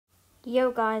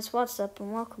Yo guys, what's up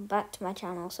and welcome back to my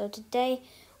channel. So today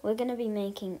we're going to be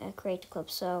making a creator club.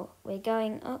 So we're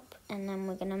going up and then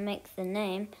we're going to make the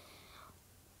name.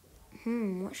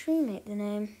 What should we make the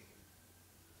name?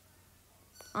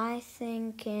 I'm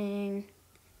thinking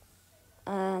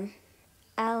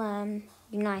LM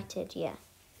United, yeah.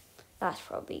 That's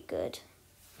probably good.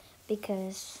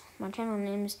 Because my channel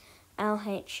name's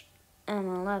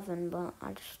LHM11, but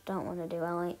I just don't want to do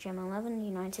LHM11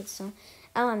 United, so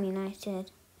LM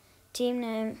United. Team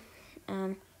name,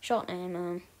 short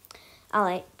name,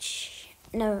 LN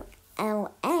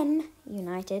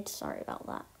United. Sorry about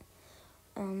that.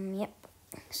 Yep,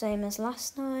 same as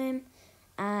last time,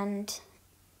 and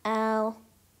LM,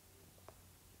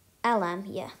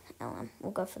 yeah, LM.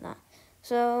 We'll go for that.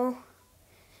 So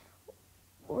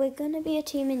we're gonna be a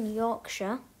team in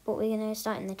Yorkshire, but we're gonna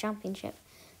start in the championship.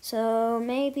 So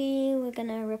maybe we're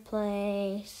gonna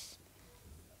replace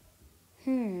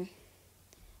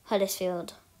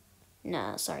Huddersfield.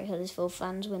 No, sorry, Huddersfield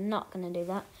fans, we're not going to do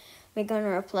that. We're going to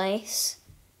replace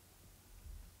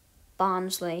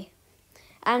Barnsley.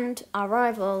 And our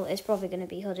rival is probably going to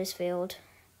be Huddersfield.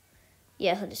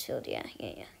 Yeah, Huddersfield, yeah.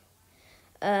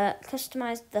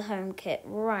 Customize the home kit.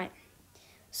 Right.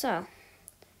 So,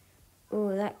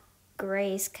 ooh, that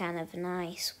grey's kind of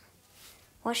nice.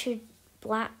 What should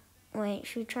black... Wait,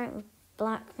 should we try it with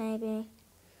black, maybe?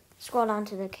 Scroll down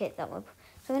to the kit that we're...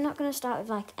 So we're not going to start with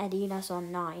like Adidas or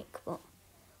Nike, but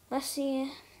let's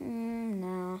see.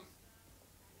 No.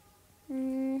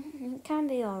 It can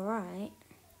be alright.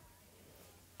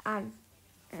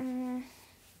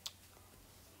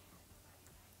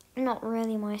 Not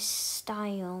really my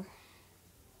style.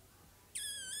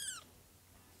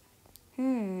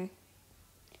 Maybe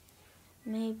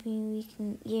we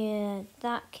can, yeah,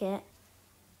 that kit.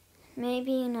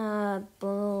 Maybe in a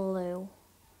blue.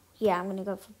 Yeah, I'm going to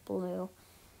go for blue.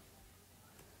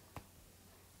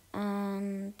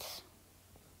 And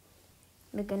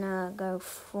we're gonna go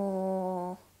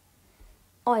for,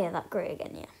 oh yeah, that grey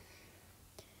again, yeah.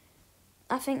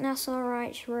 I think that's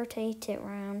alright to rotate it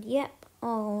round. Yep,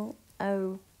 all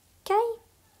okay.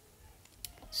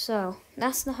 So,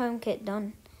 that's the home kit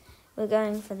done. We're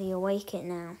going for the away kit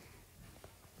now.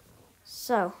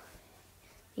 So,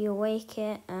 the away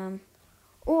kit,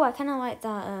 oh, I kind of like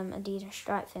that Adidas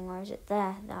stripe thing. Where is it?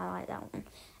 There, I like that one.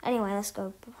 Anyway, let's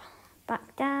go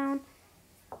back down.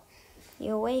 The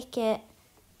away kit.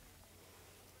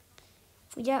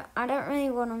 I don't really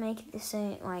want to make it the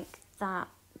same like that,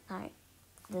 like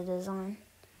the design.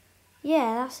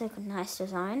 Yeah, that's a nice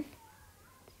design.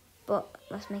 But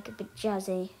let's make it a bit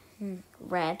jazzy.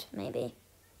 Red, maybe.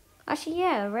 Actually,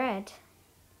 yeah, red.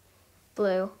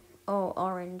 Blue. Oh,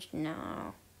 orange,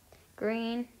 no.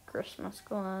 Green, Christmas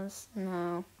colours,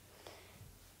 no.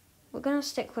 We're gonna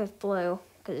stick with blue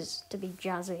because it's to be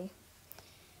jazzy.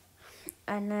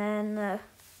 And then the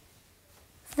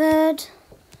third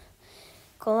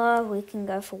colour, we can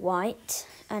go for white.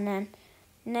 And then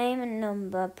name and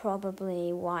number,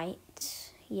 probably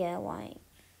white. Yeah, white.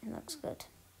 It looks good.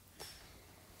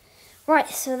 Right,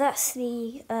 so that's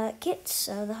the kit.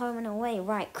 So the home and away.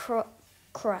 Right,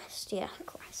 crest. Yeah,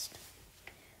 crest.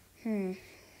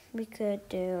 We could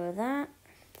do that.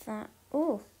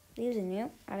 Oh, these are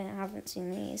new. I haven't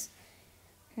seen these.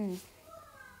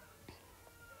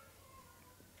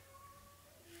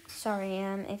 Sorry,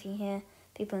 if you hear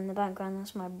people in the background,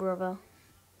 that's my brother.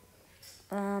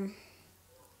 And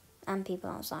people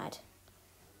outside.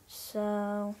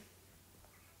 So,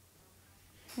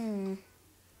 do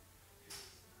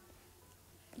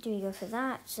we go for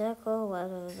that? Circle?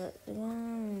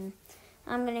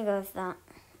 I'm gonna go with that.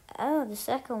 Oh, the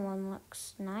second one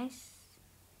looks nice.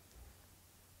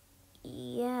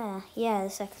 Yeah, the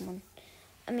second one.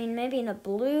 I mean, maybe in a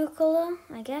blue colour,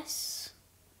 I guess.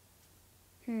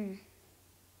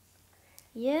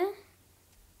 Yeah?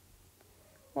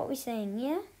 What are we saying,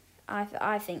 yeah?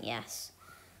 I think yes.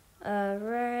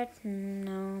 Red,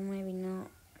 no, maybe not.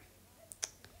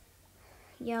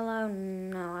 Yellow,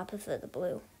 no, I prefer the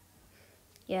blue.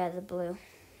 Yeah, the blue.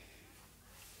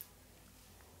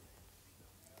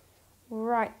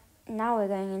 Right, now we're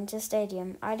going into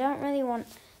stadium. I don't really want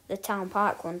the Town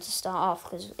Park one to start off,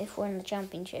 because if we're in the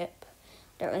championship,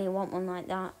 I don't really want one like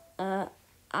that.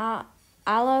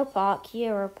 Allo Park,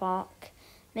 Euro Park,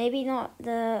 maybe not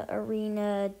the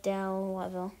Arena del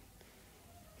whatever.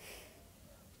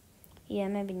 Yeah,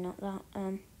 maybe not that.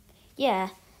 Yeah,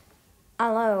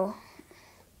 Allo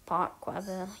Park,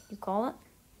 whatever you call it.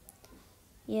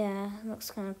 Yeah, looks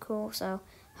kind of cool. So,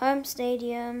 home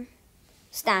stadium,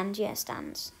 stand, yeah,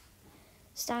 stands.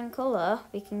 Stand colour,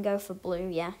 we can go for blue,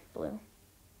 yeah, blue.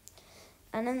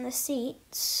 And then the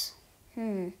seats,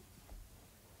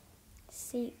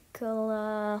 Seat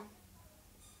colour.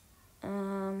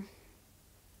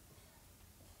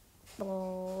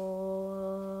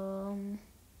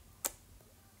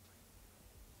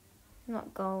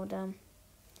 Not golden.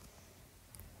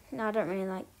 No, I don't really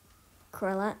like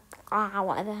acrylic.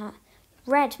 Whatever.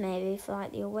 Red maybe for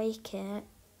like the away kit.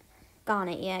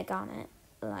 Garnet, yeah, garnet.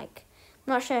 Like,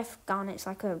 I'm not sure if garnet's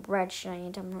like a red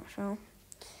shade, I'm not sure.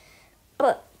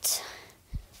 But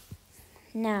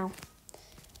now,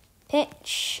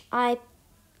 pitch, I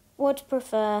would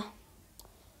prefer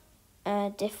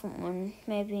a different one.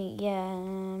 Maybe,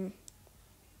 yeah.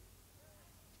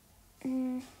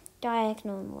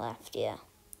 Diagonal on the left, yeah.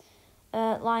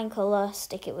 Line colour,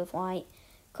 stick it with white.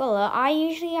 Colour, I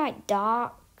usually like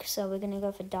dark, so we're going to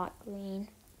go for dark green.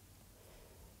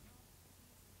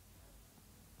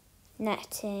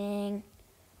 Netting,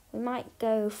 we might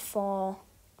go for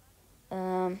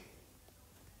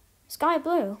sky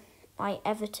blue, like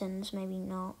Everton's, maybe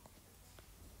not.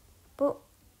 But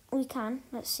we can.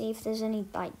 Let's see if there's any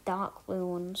like dark blue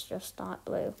ones, just dark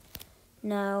blue.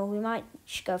 No, we might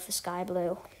just go for sky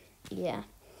blue. Yeah,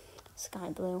 sky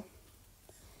blue.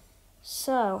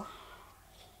 So,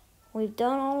 we've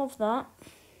done all of that.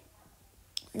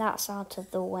 That's out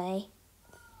of the way.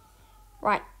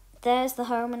 Right, there's the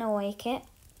home and away kit.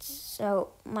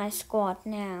 So, my squad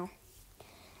now.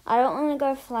 I don't want to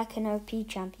go for like an OP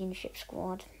championship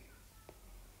squad.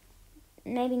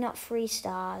 Maybe not 3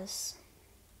 stars.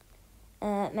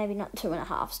 Maybe not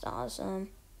 2.5 stars.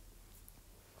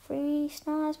 3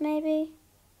 stars maybe?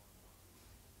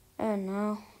 Oh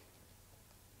no.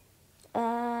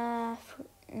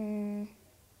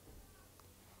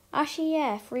 Actually,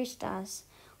 yeah, 3 stars.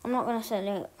 I'm not going to set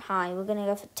it high. We're going to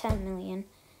go for 10 million.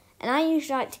 And I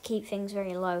usually like to keep things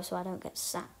very low so I don't get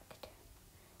sacked.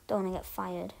 Don't want to get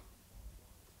fired.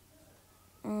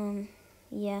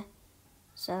 Yeah.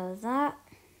 So that.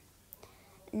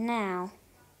 Now,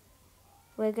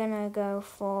 we're going to go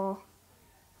for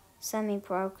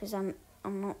semi-pro because I'm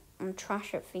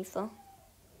trash at FIFA.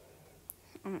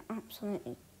 I'm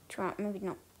absolutely trash. Maybe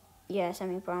not. Yeah,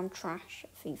 semi-pro. I'm trash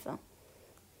at FIFA.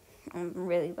 I'm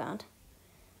really bad.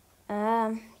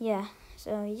 Yeah.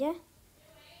 So yeah.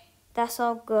 That's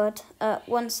all good.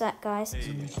 One sec, guys. I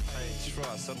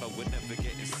trust, I know we're never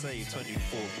getting saved.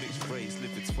 24 mixed race,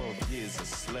 living 12 years a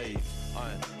slave.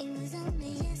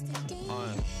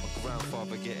 My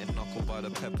grandfather getting knuckled by the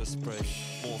pepper spray.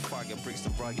 More faggot bricks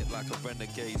than ragged like a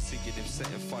renegade. Singing him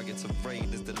setting faggot to rain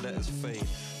as the letters fade.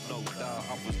 No doubt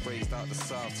I was raised out the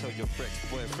south. Tell your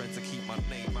ex-boyfriend to keep my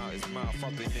name out his mouth.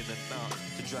 I've been in and out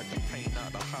to drag the pain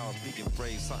out the house. Big and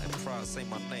brave, something proud, say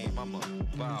my name, I'm a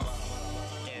bow.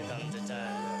 Here comes the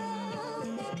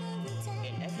time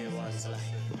in everyone's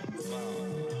life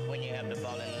when you have the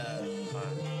ball in love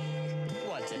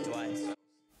once or twice.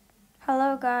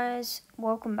 Hello guys,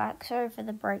 welcome back. Sorry for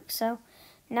the break. So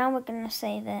now we're gonna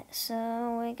save it.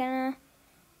 So we're gonna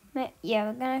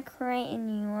create a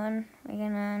new one. We're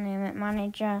gonna name it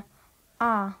manager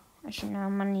actually no,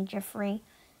 manager 3.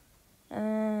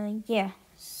 Yeah,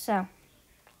 so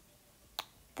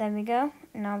there we go.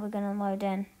 Now we're gonna load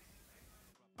in.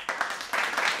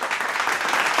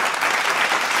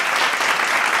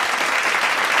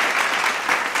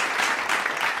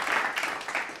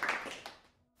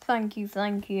 Thank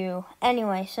you.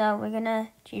 Anyway, so we're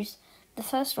gonna choose the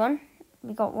first one.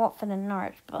 We got Watford and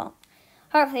Norwich, but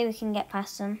hopefully we can get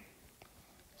past them.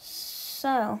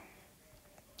 So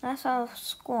that's our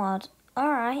squad.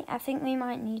 Alright, I think we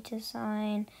might need to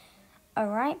sign a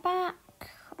right back.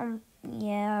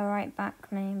 Yeah, a right back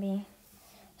maybe.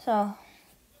 So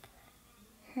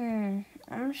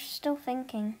I'm still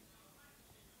thinking.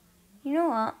 You know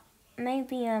what?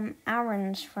 Maybe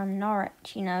Aaron's from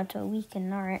Norwich, to weaken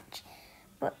Norwich.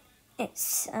 But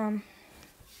it's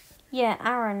yeah,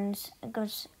 Aaron's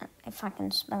because if I can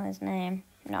spell his name.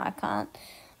 No, I can't.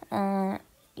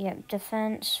 Yeah,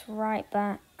 defence, right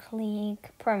back, league,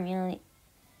 Premier League,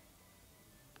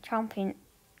 champion.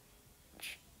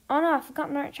 Oh no, I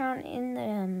forgot Norwich aren't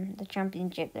in the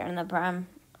championship. They're in the Prem.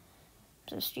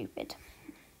 So stupid.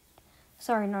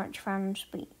 Sorry, Norwich fans,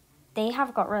 but they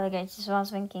have got relegated, so I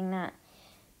was thinking that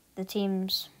the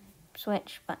teams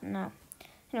switch, but no.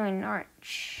 Anyway,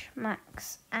 Norwich,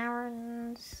 Max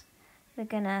Aarons, we're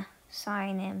gonna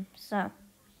sign him, so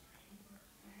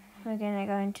we're gonna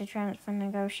go into transfer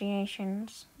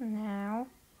negotiations now.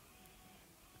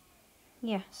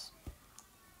 Yes.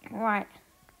 Right.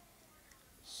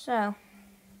 So,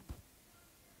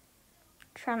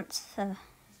 transfer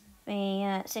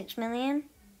the 6 million.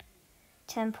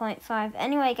 10.5.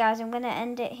 Anyway, guys, I'm going to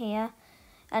end it here.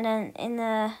 And then in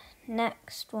the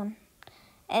next one,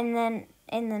 And then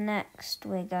in the next,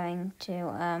 we're going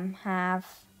to have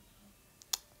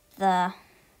the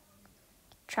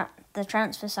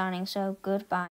transfer signing. So goodbye.